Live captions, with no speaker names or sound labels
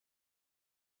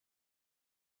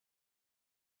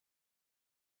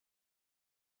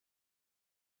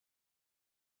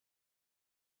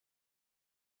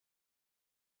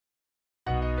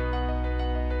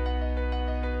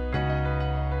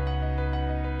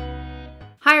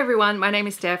Hi everyone, my name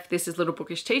is Steph, this is Little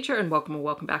Bookish Teacher and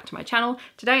welcome back to my channel.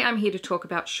 Today I'm here to talk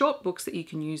about short books that you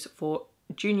can use for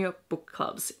junior book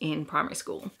clubs in primary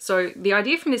school. So the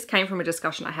idea from this came from a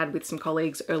discussion I had with some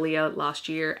colleagues earlier last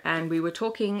year, and we were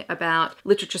talking about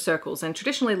literature circles. And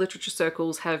traditionally literature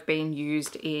circles have been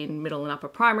used in middle and upper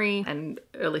primary and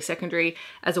early secondary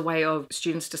as a way of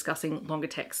students discussing longer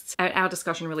texts. Our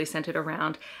discussion really centered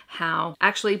around how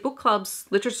actually book clubs,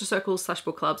 literature circles /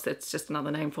 book clubs, that's just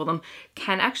another name for them,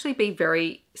 can actually be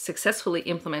very successfully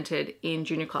implemented in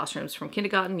junior classrooms from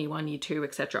kindergarten, year 1, year 2,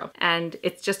 etc. And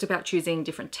it's just about choosing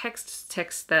different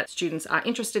texts that students are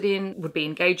interested in, would be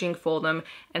engaging for them,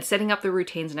 and setting up the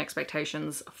routines and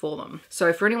expectations for them.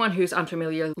 So for anyone who's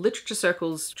unfamiliar, literature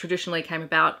circles traditionally came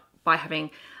about by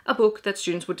having a book that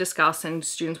students would discuss, and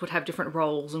students would have different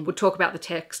roles and would talk about the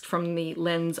text from the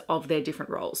lens of their different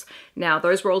roles. Now,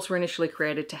 those roles were initially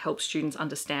created to help students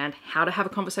understand how to have a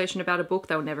conversation about a book.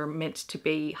 They were never meant to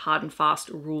be hard and fast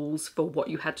rules for what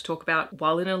you had to talk about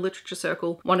while in a literature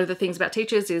circle. One of the things about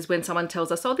teachers is when someone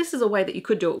tells us, oh, this is a way that you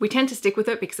could do it, we tend to stick with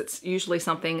it because it's usually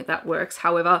something that works.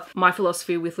 However, my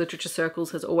philosophy with literature circles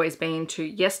has always been to,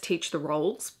 yes, teach the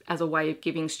roles as a way of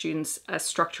giving students a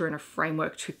structure and a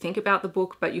framework to think about the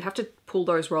book, but you have to pull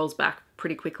those roles back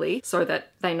pretty quickly so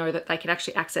that they know that they can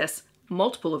actually access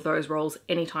multiple of those roles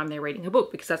anytime they're reading a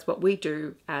book, because that's what we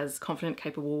do as confident,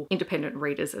 capable, independent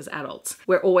readers as adults.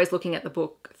 We're always looking at the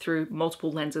book through multiple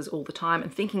lenses all the time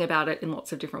and thinking about it in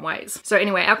lots of different ways. So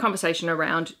anyway, our conversation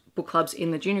around book clubs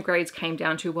in the junior grades came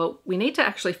down to, well, we need to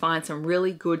actually find some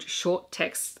really good short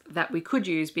texts that we could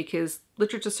use, because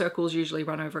literature circles usually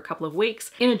run over a couple of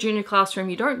weeks. In a junior classroom,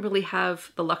 you don't really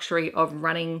have the luxury of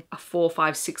running a 4,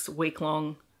 5, 6 week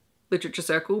long literature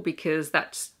circle, because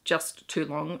that's just too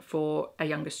long for a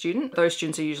younger student. Those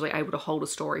students are usually able to hold a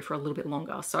story for a little bit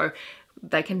longer, so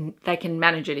they can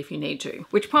manage it if you need to,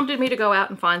 which prompted me to go out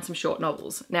and find some short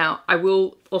novels. Now, I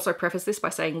will also preface this by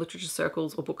saying literature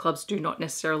circles or book clubs do not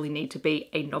necessarily need to be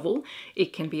a novel.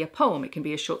 It can be a poem, it can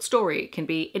be a short story, it can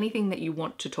be anything that you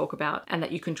want to talk about and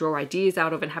that you can draw ideas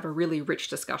out of and have a really rich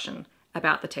discussion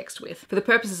about the text with. For the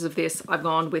purposes of this, I've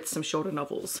gone with some shorter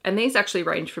novels. And these actually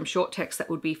range from short texts that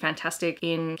would be fantastic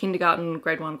in kindergarten,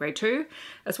 grade 1, grade 2,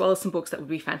 as well as some books that would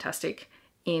be fantastic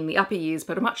in the upper years,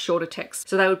 but a much shorter text.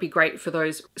 So that would be great for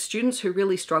those students who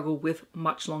really struggle with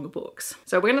much longer books.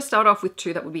 So we're going to start off with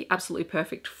two that would be absolutely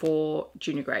perfect for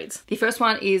junior grades. The first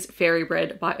one is Fairy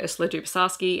Bread by Ursula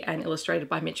Dubosarsky and illustrated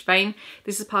by Meyne.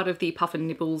 This is part of the Puff and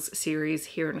Nibbles series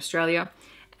here in Australia.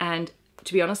 And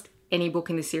to be honest, any book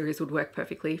in this series would work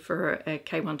perfectly for a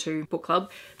K1-2 book club,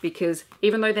 because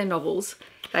even though they're novels,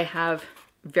 they have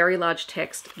very large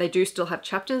text. They do still have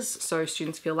chapters, so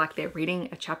students feel like they're reading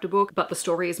a chapter book, but the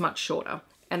story is much shorter.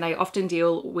 And they often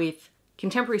deal with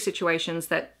contemporary situations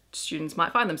that students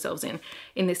might find themselves in.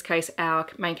 In this case, our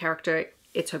main character,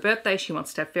 it's her birthday. She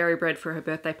wants to have fairy bread for her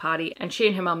birthday party, and she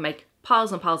and her mum make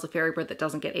piles and piles of fairy bread that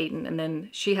doesn't get eaten, and then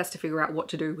she has to figure out what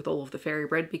to do with all of the fairy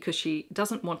bread because she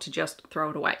doesn't want to just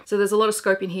throw it away. So there's a lot of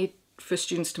scope in here for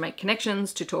students to make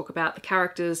connections, to talk about the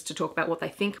characters, to talk about what they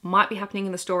think might be happening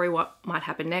in the story, what might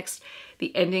happen next.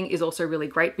 The ending is also really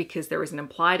great because there is an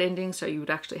implied ending, so you would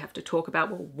actually have to talk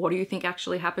about, well, what do you think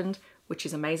actually happened? Which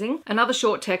is amazing. Another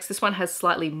short text, this one has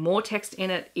slightly more text in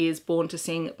it, is Born to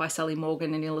Sing by Sally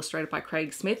Morgan and illustrated by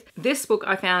Craig Smith. This book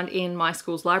I found in my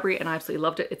school's library and I absolutely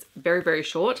loved it. It's very, very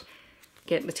short.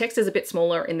 Again, the text is a bit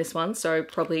smaller in this one, so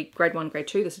probably grade 1, grade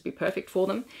 2, this would be perfect for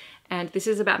them. And this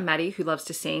is about Maddie, who loves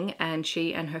to sing, and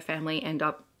she and her family end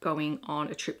up going on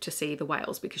a trip to see the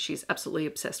whales because she's absolutely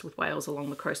obsessed with whales along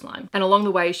the coastline. And along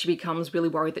the way, she becomes really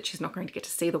worried that she's not going to get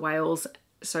to see the whales.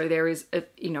 So there is a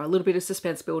little bit of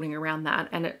suspense building around that,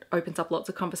 and it opens up lots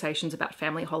of conversations about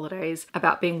family holidays,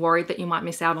 about being worried that you might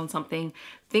miss out on something,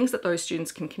 things that those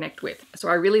students can connect with. So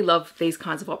I really love these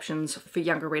kinds of options for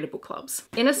younger reader book clubs.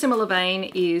 In a similar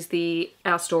vein is the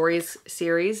Our Stories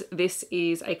series. This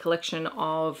is a collection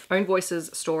of own voices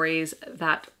stories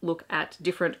that look at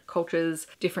different cultures,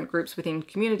 different groups within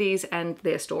communities and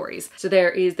their stories. So there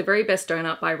is The Very Best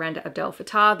Doughnut by Randa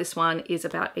Abdel-Fattah. This one is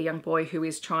about a young boy who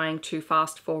is trying to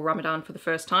fast for Ramadan for the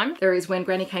first time. There is When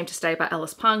Granny Came to Stay by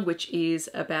Alice Pung, which is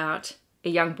about a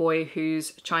young boy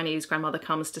whose Chinese grandmother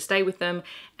comes to stay with them,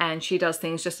 and she does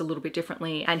things just a little bit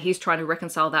differently, and he's trying to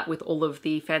reconcile that with all of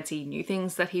the fancy new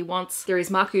things that he wants. There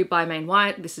is Maku by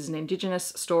Wyatt. This is an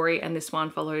Indigenous story, and this one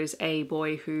follows a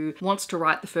boy who wants to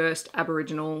write the first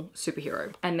Aboriginal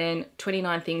superhero. And then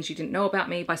 29 Things You Didn't Know About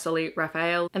Me by Solli,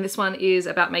 Raphael, and this one is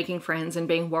about making friends and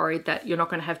being worried that you're not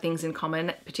going to have things in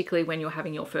common, particularly when you're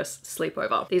having your first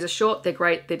sleepover. These are short, they're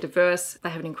great, they're diverse, they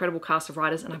have an incredible cast of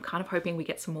writers, and I'm kind of hoping we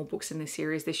get some more books in this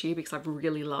series this year because I've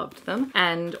really loved them.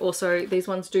 And also these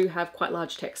ones do have quite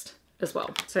large text as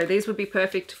well. So these would be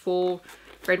perfect for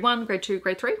grade 1, grade 2,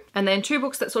 grade 3. And then 2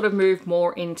 books that sort of move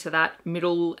more into that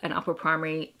middle and upper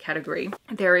primary category.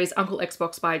 There is Uncle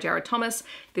Xbox by Jared Thomas.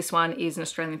 This one is an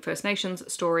Australian First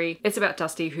Nations story. It's about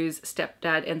Dusty, whose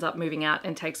stepdad ends up moving out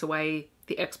and takes away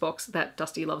the Xbox that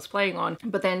Dusty loves playing on.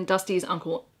 But then Dusty's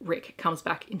uncle Rick comes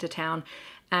back into town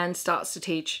and starts to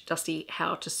teach Dusty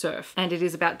how to surf. And it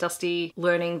is about Dusty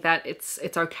learning that it's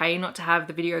okay not to have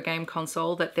the video game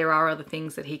console, that there are other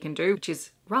things that he can do, which is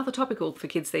rather topical for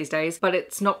kids these days, but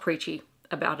it's not preachy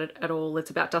about it at all. It's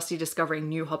about Dusty discovering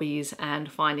new hobbies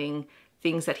and finding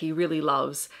things that he really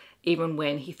loves, even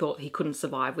when he thought he couldn't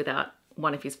survive without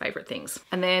one of his favorite things.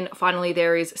 And then finally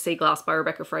there is Sea Glass by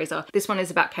Rebecca Fraser. This one is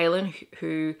about Kaylin,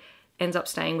 who ends up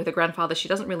staying with her grandfather she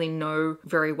doesn't really know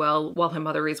very well while her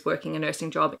mother is working a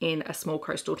nursing job in a small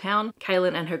coastal town.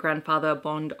 Kaylin and her grandfather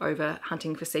bond over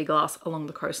hunting for sea glass along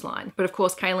the coastline. But of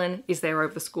course Kaylin is there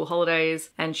over the school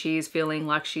holidays and she's feeling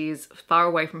like she's far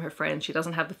away from her friends. She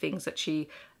doesn't have the things that she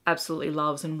absolutely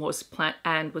loves and was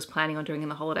planning on doing in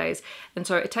the holidays. And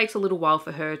so it takes a little while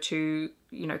for her to,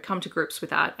 you know, come to grips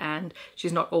with that, and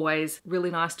she's not always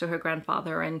really nice to her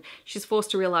grandfather, and she's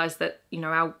forced to realize that, you know,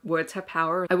 our words have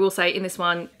power. I will say in this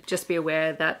one, just be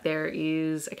aware that there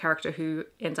is a character who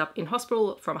ends up in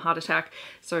hospital from a heart attack,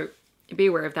 so be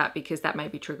aware of that because that may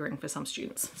be triggering for some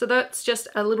students. So that's just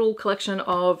a little collection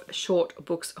of short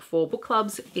books for book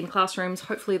clubs in classrooms.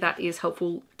 Hopefully that is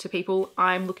helpful to people.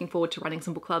 I'm looking forward to running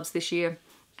some book clubs this year,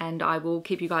 and I will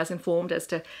keep you guys informed as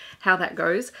to how that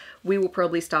goes. We will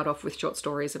probably start off with short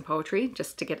stories and poetry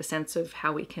just to get a sense of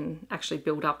how we can actually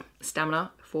build up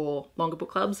stamina for longer book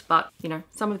clubs, but you know,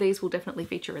 some of these will definitely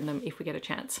feature in them if we get a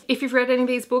chance. If you've read any of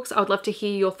these books, I would love to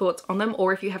hear your thoughts on them,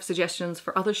 or if you have suggestions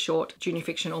for other short junior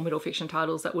fiction or middle fiction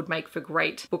titles that would make for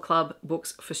great book club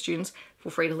books for students,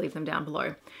 feel free to leave them down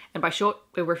below. And by short,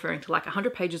 we're referring to like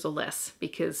 100 pages or less,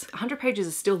 because 100 pages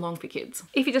is still long for kids.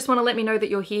 If you just want to let me know that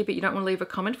you're here but you don't want to leave a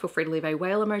comment, feel free to leave a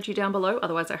whale emoji down below.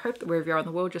 Otherwise, I hope that wherever you are in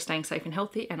the world, you're staying safe and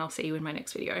healthy, and I'll see you in my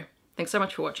next video. Thanks so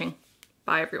much for watching.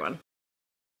 Bye everyone.